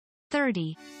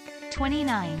30,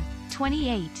 29,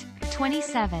 28,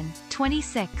 27,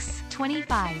 26,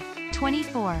 25,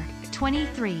 24,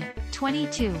 23,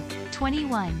 22,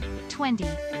 21, 20,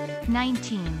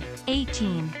 19,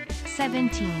 18,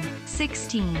 17,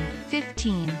 16,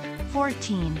 15,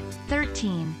 14,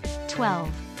 13,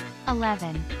 12,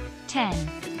 11, 10,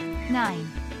 9,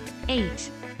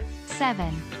 8,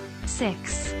 7,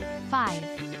 6, 5,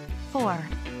 4,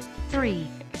 3,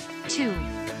 2,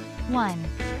 1,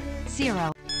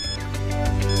 0.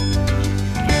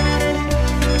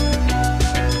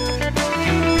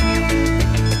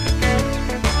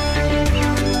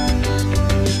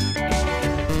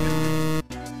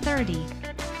 (30,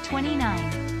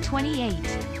 29, 28,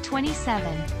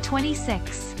 27,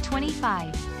 26,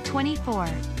 25, 24,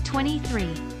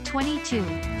 23, 22,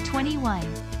 21,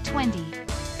 20,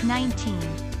 19,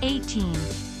 18,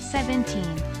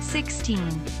 17,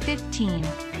 16, 15,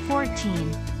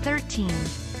 14, 13,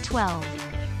 12,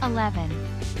 11,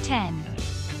 10,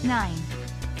 9,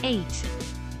 8,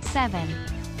 7,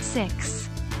 6,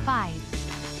 5,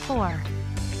 4,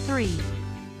 3,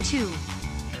 2,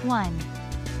 1,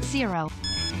 0.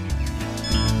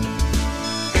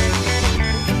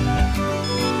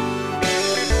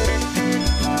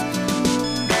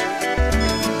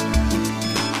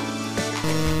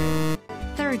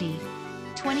 (30,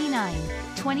 29,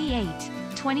 28,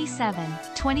 27,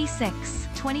 26,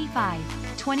 25,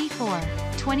 24,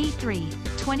 23,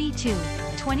 22,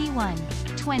 21,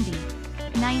 20,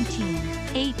 19,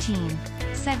 18,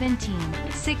 17,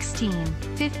 16,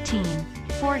 15,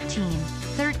 14,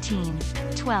 13,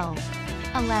 12,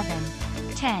 11,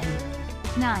 10,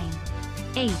 9,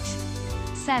 8,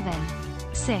 7,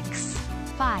 6,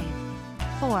 5,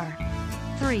 4,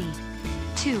 3,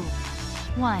 2,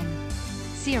 1,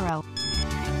 0.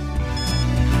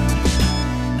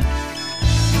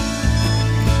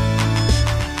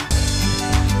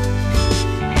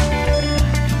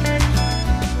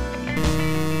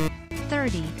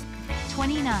 (30,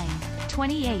 29,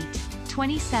 28,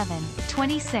 27,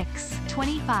 26,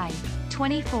 25,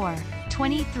 24,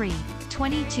 23,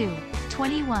 22,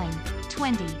 21,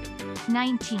 20,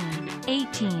 19,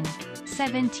 18,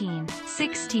 17,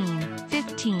 16,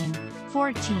 15,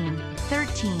 14,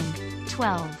 13,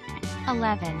 12,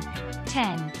 11,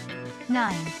 10,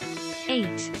 9,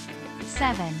 8,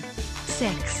 7,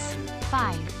 6,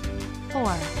 5,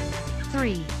 4,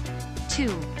 3, 2,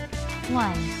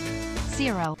 1,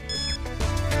 0.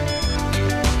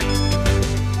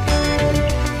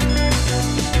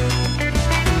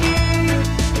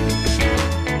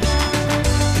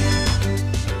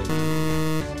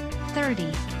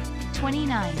 (30,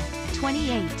 29,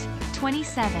 28,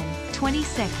 27,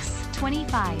 26,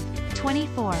 25,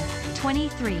 24,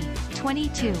 23,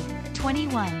 22,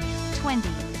 21, 20,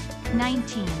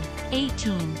 19,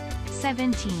 18,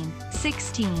 17,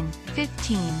 16,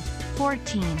 15,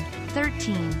 14,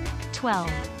 13,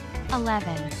 12,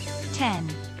 11, 10,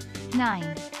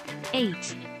 9,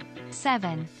 8,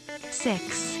 7,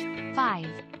 6, 5,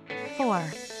 4,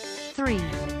 3,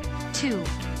 2,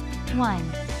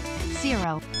 1,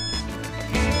 0.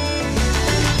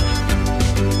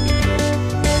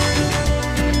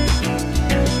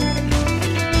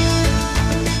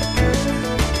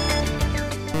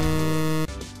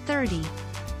 (30,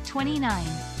 29,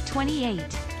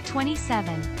 28,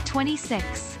 27,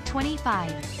 26,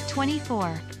 25,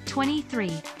 24,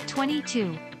 23,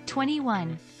 22,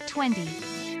 21, 20,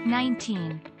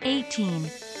 19, 18,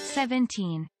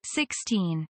 17,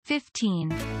 16, 15,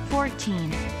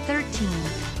 14, 13,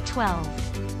 12,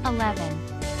 11,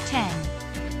 10,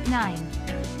 9,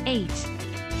 8,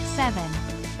 7,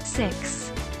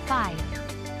 6, 5,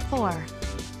 4,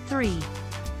 3,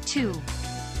 2,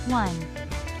 1,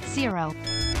 0.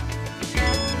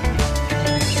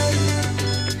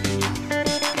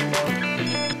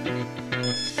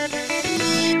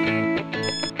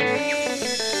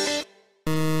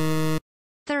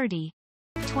 (30,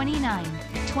 29,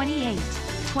 28,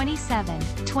 27,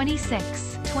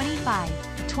 26, 25,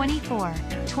 24,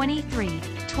 23,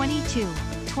 22,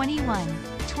 21,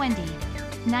 20,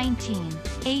 19,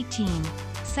 18,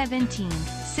 17,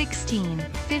 16,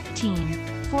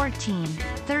 15, 14,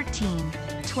 13,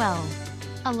 12,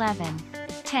 11,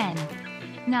 10,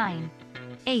 9,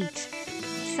 8,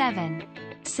 7,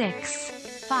 6,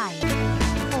 5,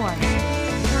 4,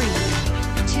 3,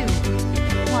 2,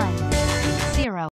 1, 0.